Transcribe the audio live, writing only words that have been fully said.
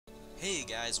Hey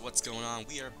guys, what's going on?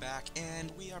 We are back,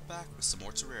 and we are back with some more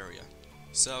Terraria.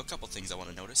 So, a couple things I want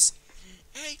to notice.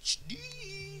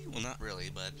 HD! Well, not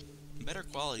really, but better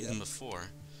quality than before.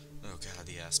 Oh god,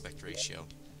 the aspect ratio.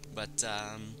 But,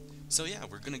 so yeah,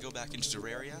 we're gonna go back into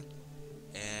Terraria,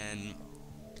 and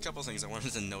a couple things I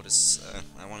wanted to notice,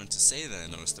 I wanted to say that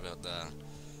I noticed about the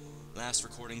last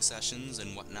recording sessions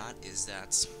and whatnot is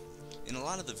that in a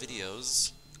lot of the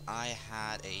videos, I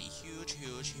had a huge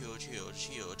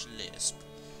Lisp.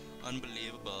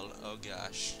 Unbelievable, oh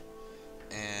gosh.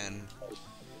 And,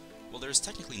 well, there's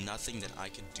technically nothing that I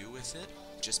could do with it,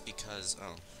 just because,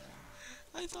 oh,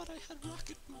 I thought I had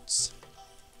rocket boots.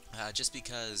 Just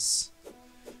because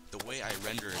the way I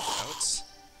render it out,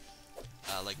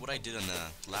 like what I did on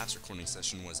the last recording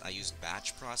session was I used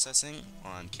batch processing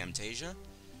on Camtasia,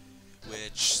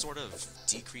 which sort of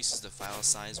decreases the file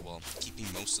size while keeping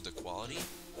most of the quality.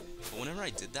 But whenever I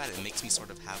did that, it makes me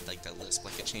sort of have like that Lisp.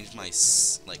 Like it changed my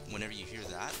like whenever you hear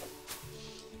that,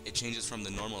 it changes from the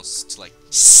normal to like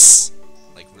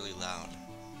really loud.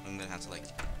 I'm gonna have to like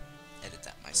edit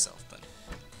that myself, but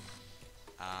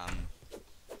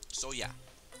so yeah,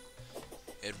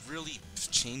 it really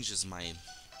changes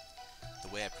the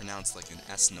way I pronounce like an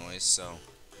S noise. So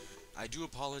I do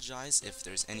apologize if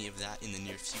there's any of that in the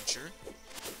near future.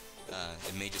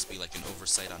 It may just be like an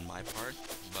oversight on my part,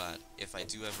 but if I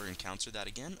do ever encounter that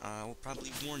again, I'll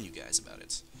probably warn you guys about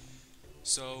it.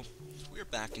 So, we're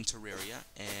back in Terraria,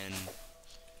 and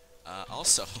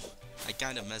also, I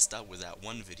kind of messed up with that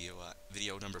one video,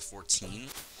 video number 14.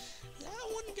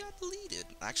 That one got deleted.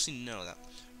 Actually, no,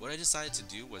 what I decided to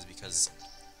do was because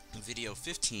video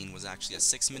 15 was actually a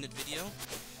 6-minute video,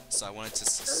 so I wanted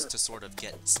to sort of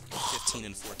get 15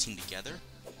 and 14 together.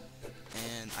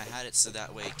 And I had it so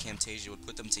that way Camtasia would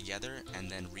put them together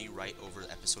and then rewrite over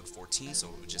episode 14, so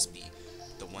it would just be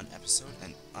the one episode,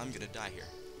 and I'm gonna die here.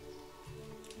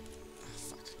 Oh,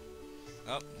 fuck.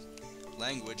 Oh,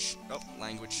 language. Oh,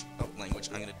 language. Oh, language.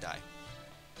 I'm gonna die.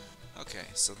 Okay,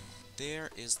 so there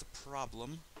is the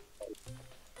problem.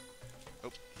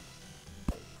 Oh.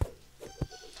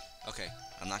 Okay,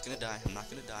 I'm not gonna die, I'm not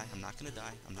gonna die, I'm not gonna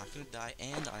die, I'm not gonna die,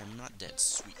 and I'm not dead.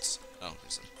 Sweet. Oh,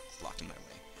 there's a block in my way.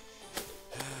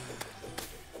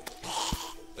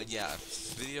 But yeah,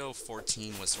 video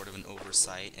 14 was sort of an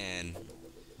oversight, and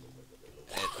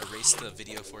it erased the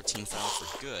video 14 file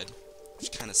for good,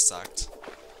 which kind of sucked,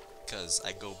 because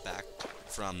I go back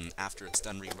from after it's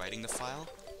done rewriting the file,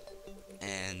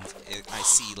 and I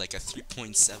see like a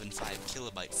 3.75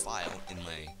 kilobyte file in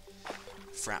my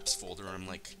fraps folder, and I'm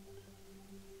like,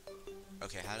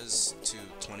 okay, how does two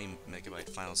 20 megabyte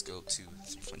files go to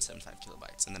 3.75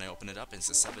 kilobytes? And then I open it up, and it's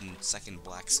a 7-second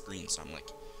black screen, so I'm like,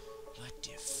 what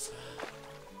the fuck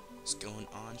is going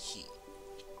on here?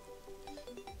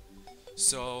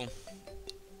 So,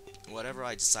 whatever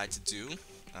I decide to do,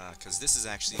 because this is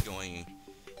actually going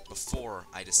before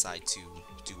I decide to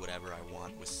do whatever I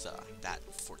want with that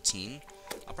 14,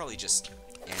 I'll probably just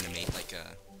animate like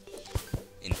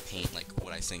in Paint like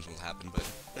what I think will happen, but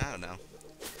I don't know.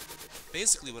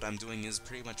 Basically what I'm doing is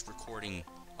pretty much recording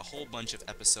a whole bunch of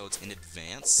episodes in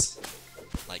advance.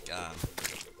 Like,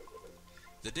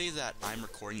 the day that I'm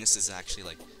recording this is actually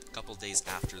like a couple days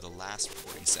after the last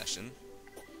recording session.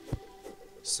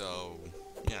 So,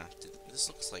 yeah, this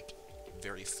looks like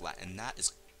very flat, and that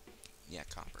is, yeah,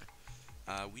 copper.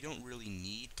 We don't really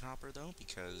need copper though,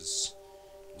 because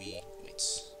wait,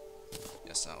 yes,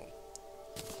 I'll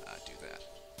do that.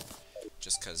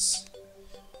 Just because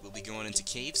we'll be going into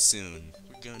caves soon.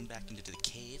 We're going back into the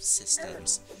cave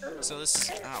systems. So this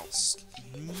is, ow,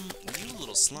 you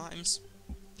little slimes.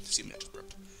 Excuse me, I just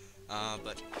burped.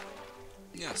 But,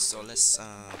 yeah, so let's,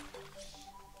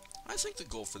 I think the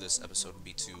goal for this episode would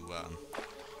be to,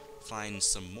 find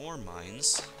some more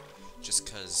mines, just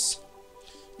because,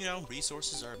 you know,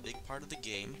 resources are a big part of the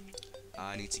game.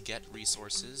 I need to get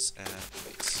resources,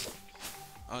 wait.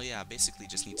 Oh yeah, basically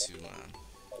just need to,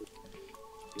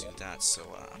 do that, so,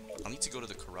 I'll need to go to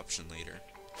the corruption later.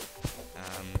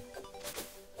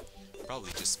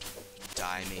 Probably just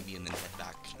die maybe and then head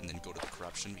back and then go to the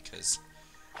corruption, because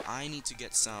I need to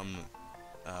get some,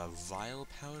 vile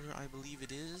powder, I believe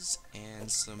it is,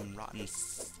 and some rotten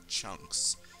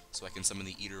chunks, so I can summon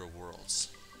the Eater of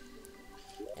Worlds.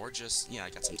 Or just, yeah, I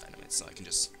got some dynamite, so I could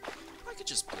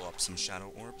just blow up some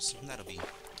shadow orbs. That'll be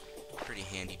pretty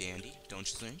handy dandy,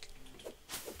 don't you think?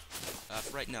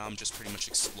 For right now, I'm just pretty much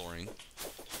exploring.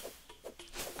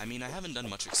 I mean, I haven't done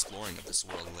much exploring of this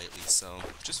world lately, so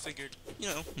just figured, you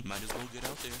know, might as well get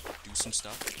out there, do some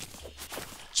stuff.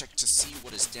 Check to see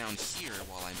what is down here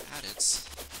while I'm at it.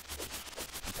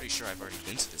 I'm pretty sure I've already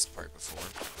been to this part before.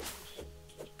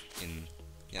 In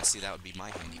Yeah, see, that would be my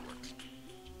handiwork.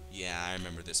 Yeah, I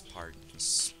remember this part.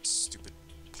 This stupid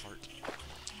part.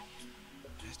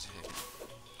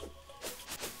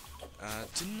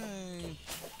 Didn't I...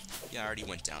 Yeah, I already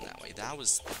went down that way. That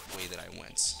was the way that I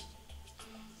went.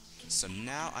 So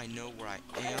now I know where I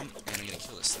am, and I'm gonna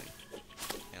kill this thing.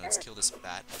 And let's kill this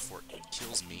bat before it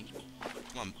kills me.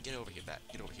 Come on, get over here, bat.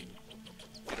 Get over here.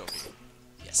 Get over here.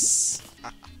 Yes.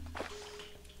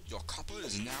 Your copper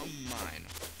is now mine.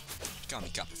 Call me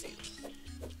Copperfield.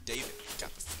 David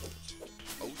Copperfield.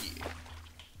 Oh yeah.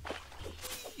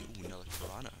 Ooh, another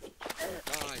piranha.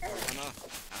 Die, piranha.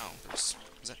 Ow, is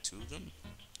that two of them?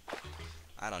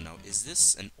 I don't know. Is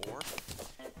this an ore?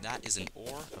 That is an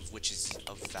ore of which is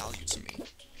of value to me.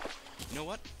 You know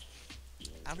what?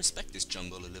 I respect this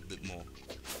jungle a little bit more.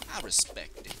 I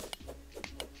respect it.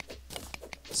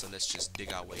 So let's just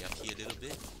dig our way up here a little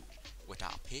bit with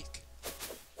our pick.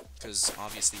 Because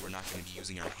obviously we're not going to be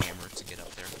using our hammer to get up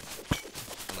there.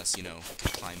 Unless, you know, we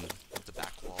can climb up the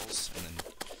back walls and then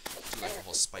do like a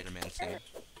whole Spider-Man thing.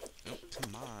 Oh,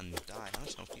 come on, die. How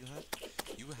much health do you have?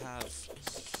 You have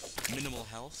minimal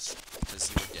health because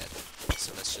you were dead.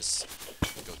 So let's just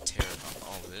go tear up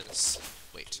all this.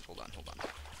 Wait, hold on.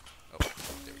 Oh,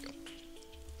 there we go.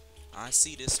 I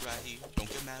see this right here. Don't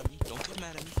get mad at me. Don't get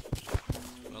mad at me.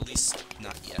 Well, at least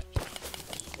not yet.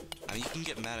 I mean, you can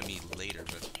get mad at me later,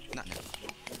 but not now.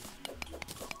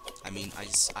 I mean,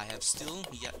 I have still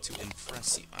yet to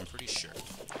impress you, I'm pretty sure.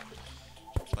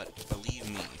 But believe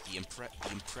me, the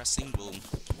impressing will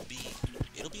be,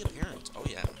 it'll be apparent. Oh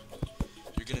yeah.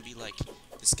 You're gonna be like,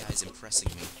 this guy's impressing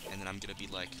me, and then I'm gonna be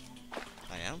like,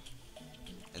 I am?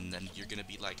 And then you're gonna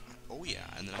be like, oh yeah,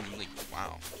 and then I'm gonna be like,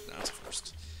 wow, that's a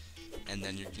first. And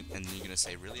then you're gonna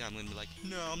say, really? I'm gonna be like,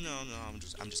 no, I'm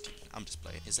just kidding. I'm just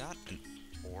playing. Is that an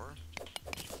ore?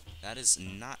 That is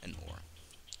not an ore.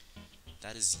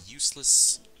 That is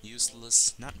useless,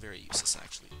 not very useless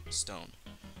actually. Stone.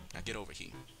 Now get over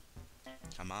here.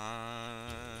 Come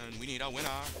on, we need a winner.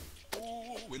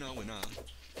 Ooh, winner. Ooh,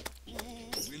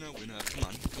 winner. Come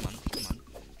on.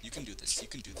 You can do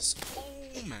this.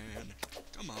 Oh man,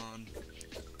 come on.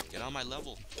 Get on my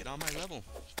level.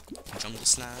 Jungle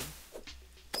slime.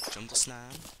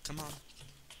 Come on.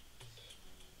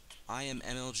 I am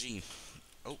MLG.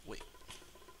 Oh, wait.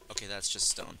 Okay, that's just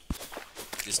stone.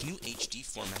 This new HD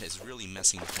format is really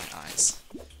messing with my eyes.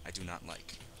 I do not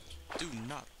like.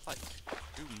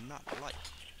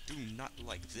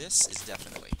 This is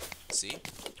definitely. See?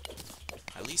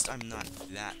 At least I'm not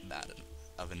that bad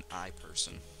of an eye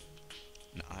person.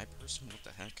 An eye person? What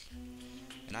the heck?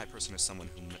 An eye person is someone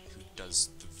who does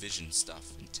the vision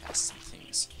stuff and tests and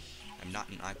things. I'm not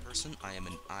an eye person, I am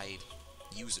an eye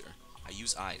user. I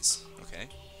use eyes, okay?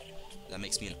 That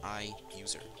makes me an eye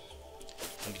user.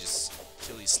 Let me just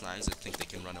kill these slimes that think they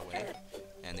can run away,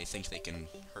 and they think they can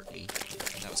hurt me.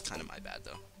 And that was kind of my bad,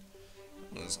 though.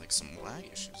 Well, there's like some lag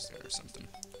issues there or something.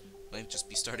 Might just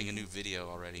be starting a new video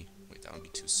already. Wait, that would be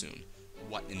too soon.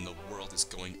 What in the world is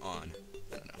going on?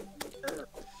 I don't know.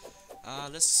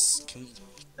 Can we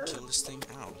kill this thing?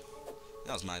 Ow.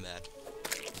 That was my bad.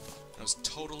 That was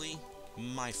totally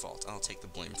my fault. I'll take the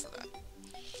blame for that.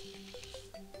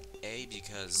 A,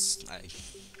 because I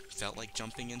felt like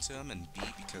jumping into him, and B,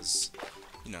 because,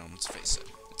 you know, let's face it,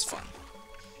 it's fun.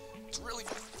 It's really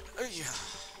fun. Yeah.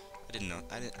 I didn't know.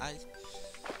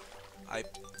 I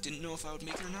didn't know if I would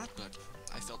make it or not, but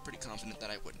I felt pretty confident that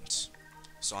I wouldn't.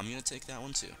 So I'm gonna take that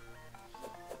one too.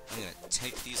 I'm gonna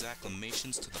take these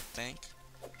acclamations to the bank.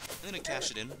 I'm gonna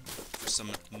cash it in for some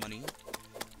money.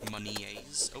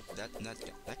 Money-a's. Oh, that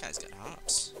guy's got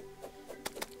hops.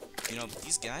 You know,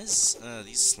 these guys,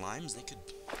 these slimes, they could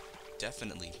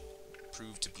definitely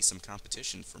prove to be some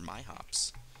competition for my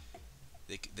hops.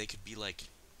 They could be like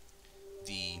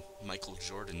the Michael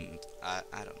Jordan. I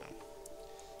don't know.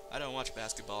 I don't watch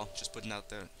basketball. Just putting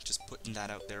that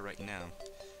out there right now.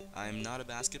 I'm not a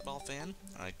basketball fan.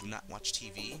 I do not watch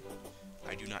TV.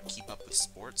 I do not keep up with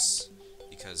sports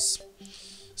because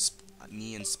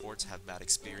me and sports have bad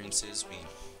experiences. We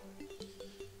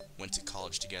went to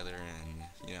college together, and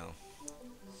you know,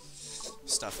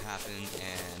 stuff happened,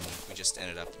 and we just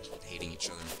ended up hating each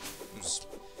other.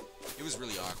 It was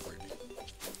really awkward,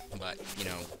 but you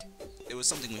know, it was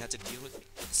something we had to deal with.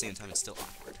 At the same time, it's still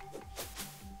awkward.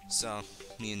 So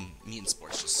me and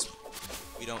sports just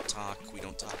we don't talk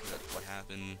about what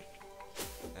happened.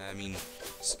 I mean,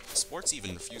 sports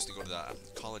even refused to go to the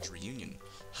college reunion.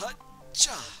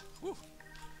 Hutcha! Woo!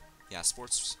 Yeah,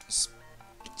 sports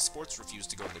refused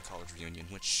to go to the college reunion,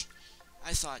 which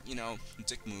I thought, you know,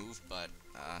 dick move, but,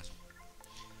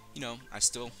 you know, I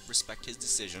still respect his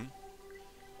decision.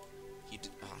 Oh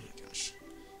my gosh.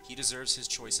 He deserves his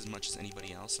choice as much as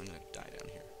anybody else. I'm gonna die down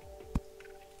here.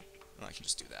 Oh, I can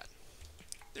just do that.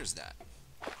 There's that.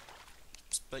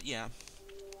 But yeah,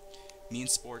 me and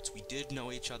Sports, we did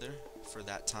know each other for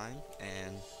that time,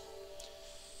 and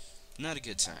not a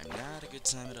good time. Not a good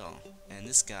time at all. And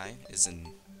this guy is an...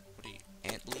 what are you?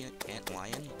 Ant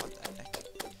lion? What the heck?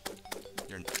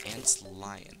 You're an ant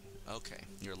lion. Okay.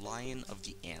 You're a lion of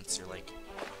the ants. You're like...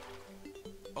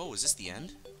 oh, is this the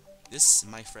end? This,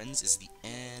 my friends, is the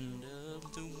end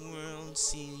of the world.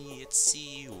 See it,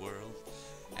 sea world.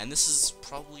 And this is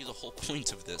probably the whole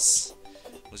point of this,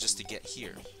 was just to get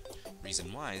here.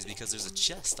 Reason why is because there's a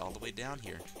chest all the way down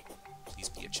here. Please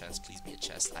be a chest, please be a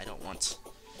chest. I don't want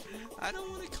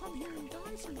to come here and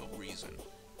die for no reason.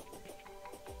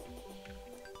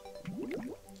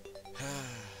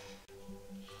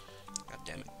 God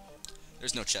damn it.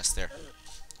 There's no chest there.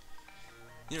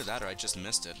 Either that or I just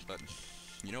missed it, but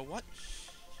you know what?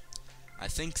 I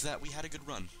think that we had a good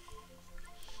run.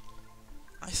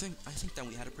 I think that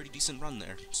we had a pretty decent run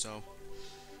there, so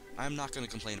I'm not gonna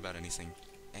complain about anything.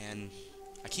 And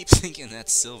I keep thinking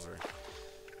that's silver.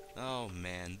 Oh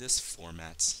man, this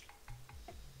format.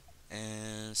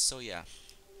 And so yeah,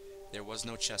 there was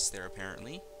no chest there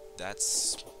apparently.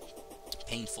 That's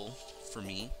painful for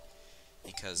me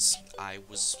because I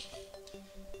was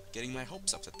getting my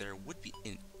hopes up that there would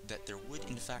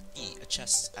in fact be a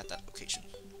chest at that location.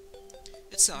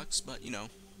 It sucks, but you know,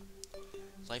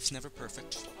 life's never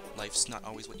perfect. Life's not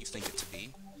always what you think it to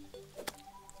be.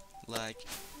 Like,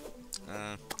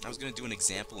 I was gonna do an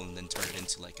example and then turn it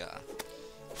into like a,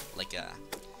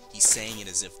 he's saying it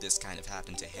as if this kind of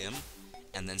happened to him,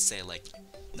 and then say like,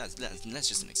 that's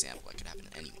just an example. That could happen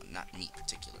to anyone, not me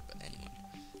particular, but anyone.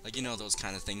 Like, you know, those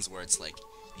kind of things where it's like,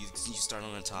 you start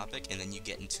on a topic and then you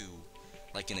get into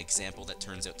like an example that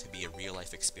turns out to be a real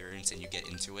life experience, and you get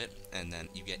into it, and then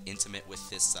you get intimate with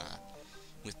this,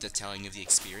 with the telling of the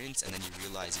experience, and then you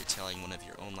realize you're telling one of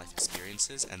your own life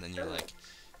experiences, and then you're like,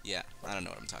 yeah, I don't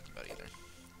know what I'm talking about either.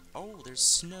 Oh, there's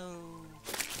snow.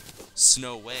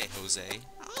 Snow away, Jose.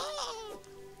 Ah!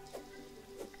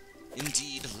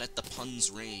 Indeed, let the puns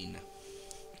rain.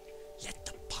 Let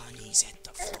the bunnies hit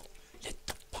the floor. Let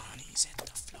the bunnies hit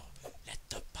the floor. Let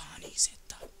the bunnies hit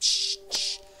the... Shh,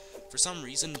 shh. For some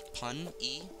reason,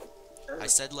 pun-y, I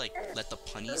said like, let the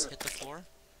punnies hit the floor,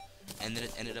 and then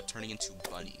it ended up turning into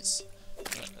bunnies.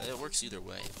 It works either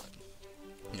way, but,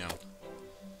 you know,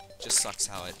 just sucks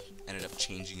how it ended up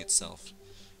changing itself.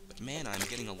 But man, I'm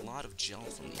getting a lot of gel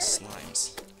from these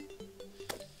slimes.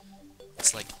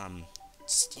 It's like I'm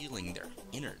stealing their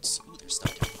innards. Ooh, there's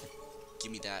stuff down here.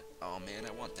 Give me that. Oh man,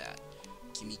 I want that.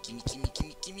 Gimme, gimme, gimme,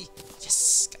 gimme, gimme.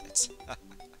 Yes, got it.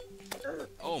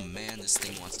 Oh man, this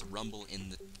thing wants to rumble in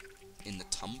the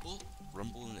tumble?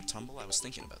 Rumble in the tumble? I was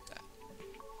thinking about that.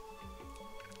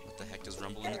 What the heck does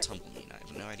rumble in the tumble mean? I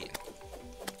have no idea.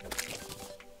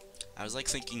 I was like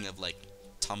thinking of like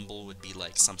tumble would be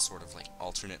like some sort of like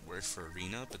alternate word for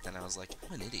arena, but then I was like,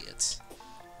 I'm an idiot.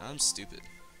 I'm stupid.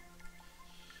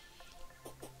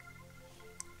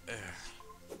 Ugh.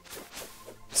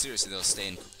 But seriously though, stay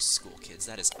in school, kids.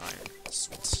 That is iron.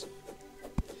 Sweet.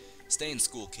 Stay in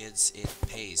school, kids. It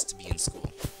pays to be in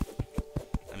school.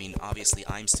 I mean, obviously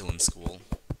I'm still in school,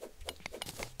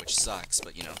 which sucks,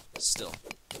 but you know, still.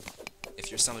 If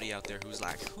you're somebody out there who's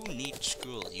like, who needs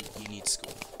school? You need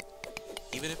school.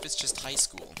 Even if it's just high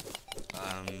school,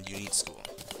 you need school.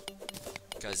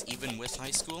 Because even with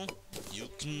high school, you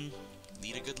can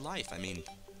lead a good life. I mean,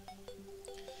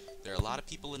 there are a lot of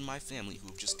people in my family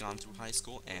who've just gone through high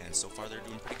school, and so far they're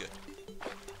doing pretty good.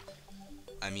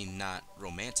 I mean, not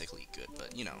romantically good,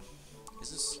 but, you know, is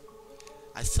this...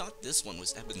 I thought this one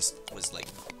was like,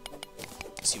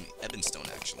 excuse me, Ebonstone,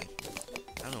 actually.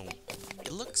 I don't know,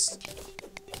 it looks...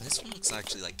 This one looks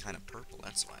actually, like, kind of purple,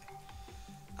 that's why.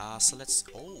 So let's...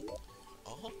 Oh!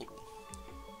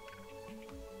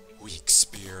 Weak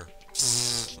spear.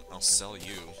 I'll sell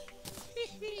you.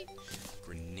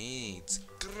 Grenades.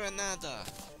 Granada!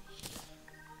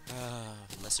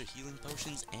 Lesser healing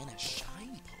potions and a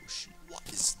shine potion. What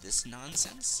is this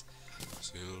nonsense?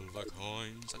 Silver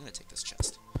coins. I'm gonna take this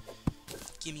chest.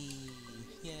 Gimme!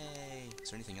 Yay! Is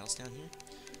there anything else down here?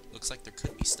 Looks like there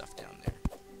could be stuff down there.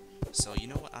 So you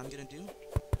know what I'm gonna do?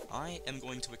 I am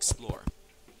going to explore.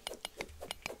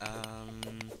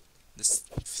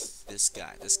 This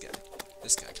guy.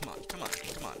 Come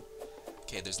on.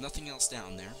 Okay, there's nothing else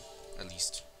down there. At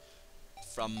least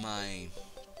from my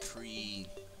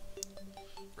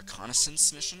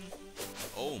reconnaissance mission.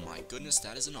 Oh my goodness,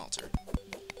 that is an altar.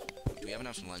 Do we have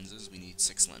enough lenses? We need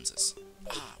 6 lenses.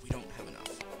 We don't have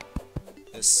enough.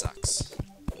 This sucks.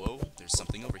 Whoa, there's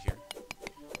something over here.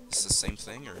 Is this the same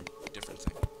thing or different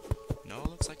thing? No, it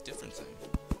looks like different thing.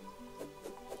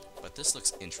 But this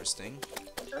looks interesting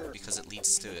because it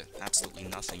leads to absolutely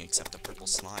nothing except a purple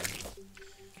slime,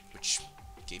 which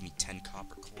gave me 10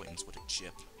 copper coins. What a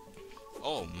chip.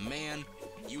 Oh man,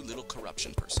 you little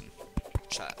corruption person.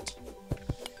 Child.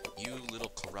 You little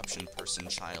corruption person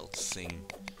child thing.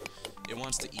 It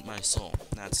wants to eat my soul.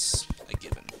 That's a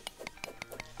given.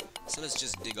 So let's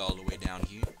just dig all the way down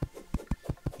here.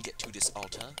 Get to this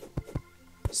altar.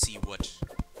 See what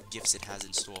gifts it has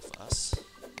in store for us.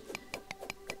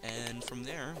 And from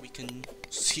there, we can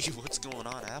see what's going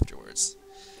on afterwards.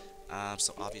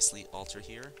 So obviously, altar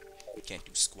here. Can't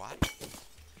do squat.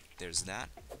 There's that.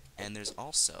 And there's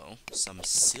also some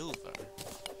silver.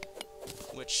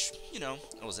 Which, you know,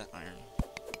 oh, is that iron?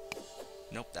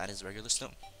 Nope, that is regular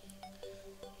stone.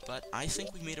 But I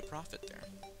think we made a profit there.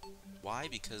 Why?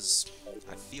 Because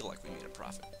I feel like we made a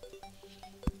profit.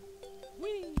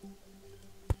 Whee!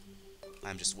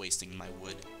 I'm just wasting my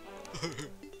wood.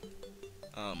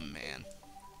 Oh man.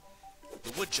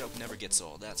 The wood joke never gets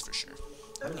old, that's for sure.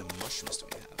 How many mushrooms do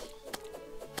we have?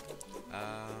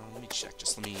 Let me check.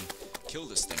 Just let me kill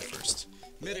this thing first.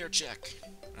 Mid-air check.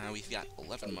 We've got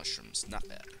 11 mushrooms. Not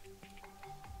bad.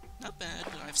 Not bad,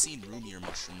 but I've seen roomier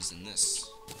mushrooms than this.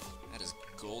 That is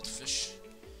goldfish.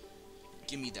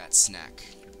 Give me that snack.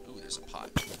 Ooh, there's a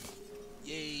pot.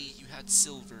 Yay, you had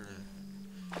silver.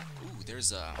 Ooh,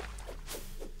 there's a...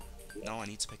 No, I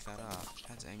need to pick that up.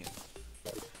 God dang it.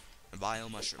 A vile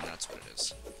mushroom, that's what it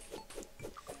is.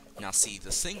 Now see,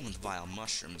 the thing with vile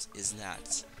mushrooms is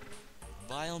that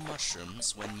vile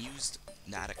mushrooms, when used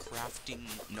at a crafting...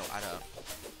 No, at a...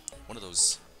 one of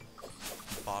those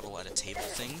bottle at a table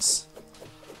things,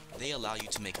 they allow you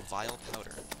to make vile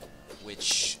powder,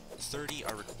 which 30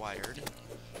 are required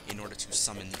in order to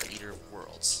summon the Eater of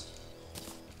Worlds,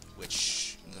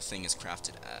 which the thing is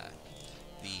crafted at.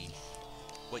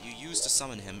 What you use to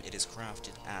summon him, it is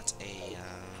crafted at a,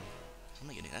 how am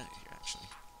I getting out of here, actually?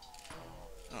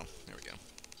 Oh, there we go.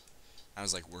 I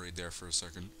was, like, worried there for a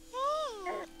second.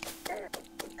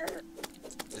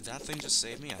 Did that thing just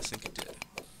save me? I think it did.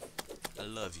 I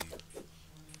love you.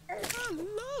 I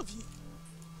love you!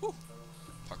 Whew.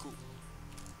 Parkour.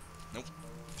 Nope.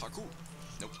 Parkour.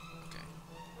 Nope. Okay.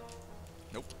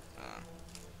 Nope.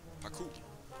 Parkour.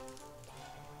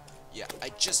 Yeah, I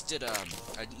just did, I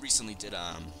recently did,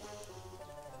 a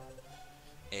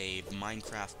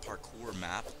Minecraft parkour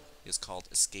map. It's called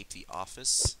Escape the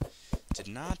Office. Did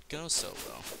not go so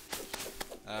well.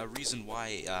 Reason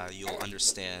why, you'll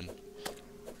understand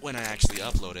when I actually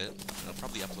upload it. I'll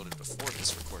probably upload it before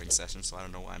this recording session, so I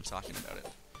don't know why I'm talking about it.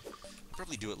 I'll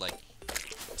probably do it, like,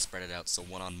 spread it out, so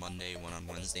one on Monday, one on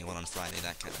Wednesday, one on Friday,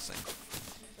 that kind of thing.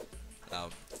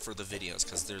 For the videos,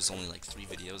 because there's only, like, 3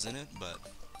 videos in it, but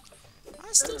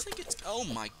I still think it's... Oh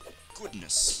my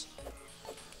goodness.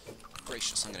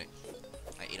 Gracious, I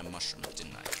ate a mushroom,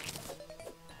 didn't I?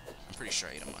 I'm pretty sure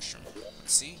I ate a mushroom.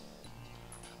 Let's see.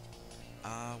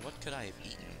 What could I have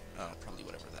eaten? Oh, probably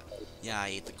whatever that... Yeah, I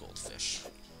ate the goldfish.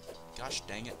 Gosh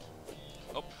dang it.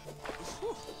 Oh.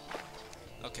 Whew.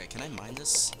 Okay, can I mine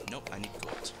this? Nope, I need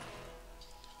gold.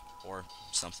 Or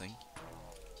something.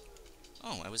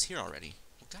 Oh, I was here already.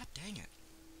 Well, god dang it.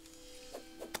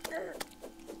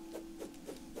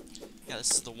 Yeah,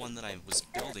 this is the one that I was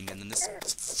building, and then this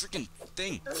freaking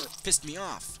thing pissed me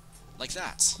off. Like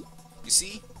that. You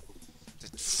see?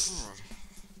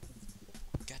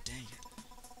 God dang it.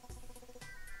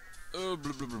 Oh,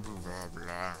 blah, blah, blah, blah,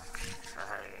 blah.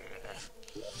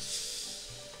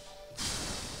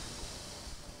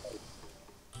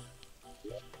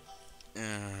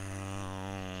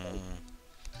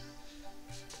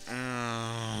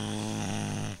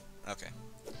 Okay.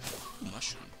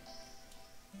 Mushroom.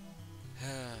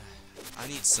 I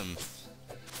need some...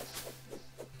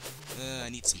 I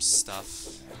need some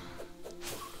stuff.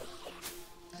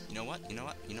 You know what? You know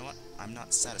what? You know what? I'm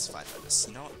not satisfied by this.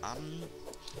 You know what? I'm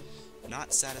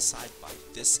not satisfied by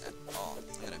this at all.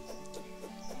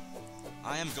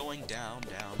 I am going down,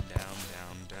 down, down,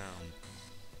 down, down.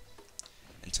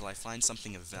 Until I find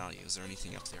something of value. Is there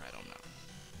anything up there? I don't know.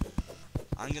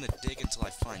 I'm gonna dig until I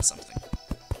find something.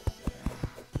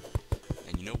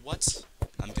 And you know what?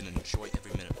 I'm gonna enjoy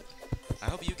every minute of it. I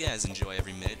hope you guys enjoy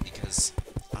every minute, because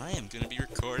I am gonna be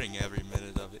recording every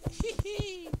minute of it.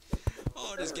 Hee.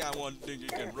 Oh, this guy one think he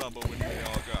can rumble with me.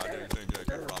 Oh god, they think they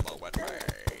can rumble with me.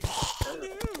 No,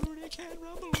 they can't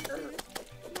rumble with me.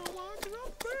 No one can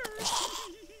rumble.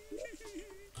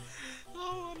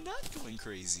 Oh, I'm not going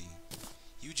crazy.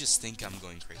 You just think I'm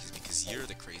going crazy because you're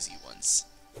the crazy ones.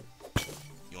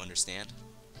 You understand?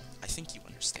 I think you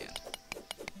understand.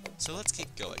 So let's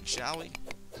keep going, shall we?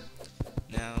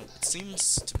 Now, it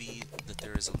seems to be that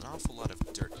there is an awful lot of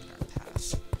dirt in our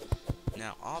path.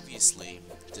 Now, obviously,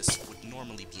 this would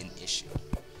normally be an issue.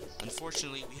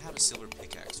 Unfortunately, we have a silver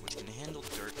pickaxe, which can handle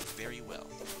dirt very well.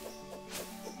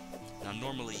 Now,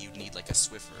 normally you'd need like a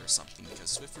Swiffer or something,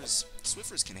 because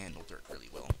Swiffers can handle dirt really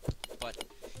well. But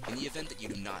in the event that you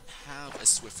do not have a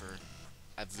Swiffer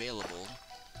available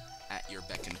at your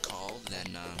beck and call,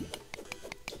 then,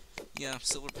 yeah,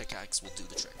 silver pickaxe will do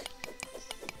the trick.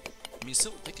 I mean,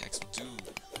 silver pickaxe will do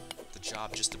the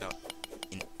job just about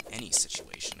in any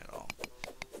situation at all.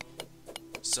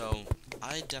 So,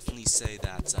 I definitely say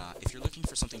that if you're looking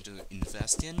for something to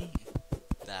invest in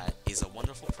that is a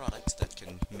wonderful product that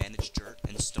can manage dirt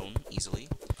and stone easily,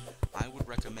 I would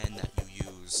recommend that you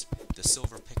use the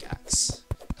silver pickaxe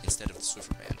instead of the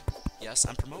Swiffer band. Yes,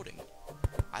 I'm promoting.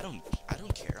 I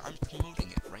don't care. I'm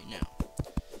promoting it right now.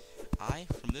 I,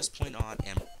 from this point on,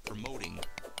 am promoting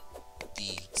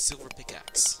the silver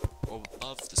pickaxe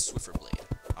above the Swiffer blade.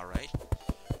 Alright?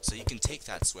 So you can take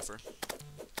that, Swiffer.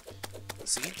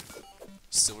 See?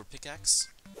 Silver pickaxe.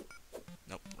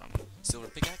 Nope, wrong one. Silver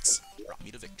pickaxe brought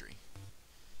me to victory.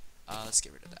 Let's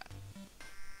get rid of that.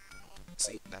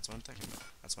 See? That's what I'm talking about.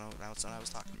 That's what I was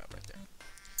talking about right there.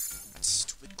 That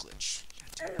stupid glitch.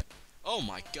 God damn it. Oh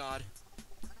my god!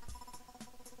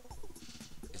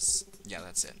 Yeah,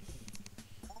 that's it.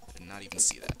 I did not even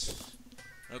see that.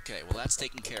 Okay, well that's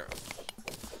taken care of.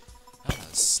 Ah,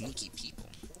 sneaky people.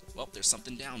 Well, there's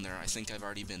something down there. I think I've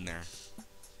already been there.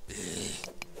 Ugh.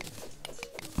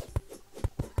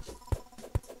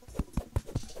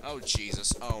 Oh,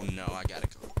 Jesus. Oh, no, I gotta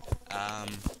go.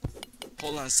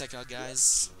 Hold on a sec, all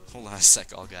guys. Hold on a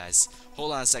sec, all guys.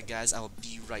 Hold on a sec, guys. I'll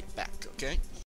be right back, okay?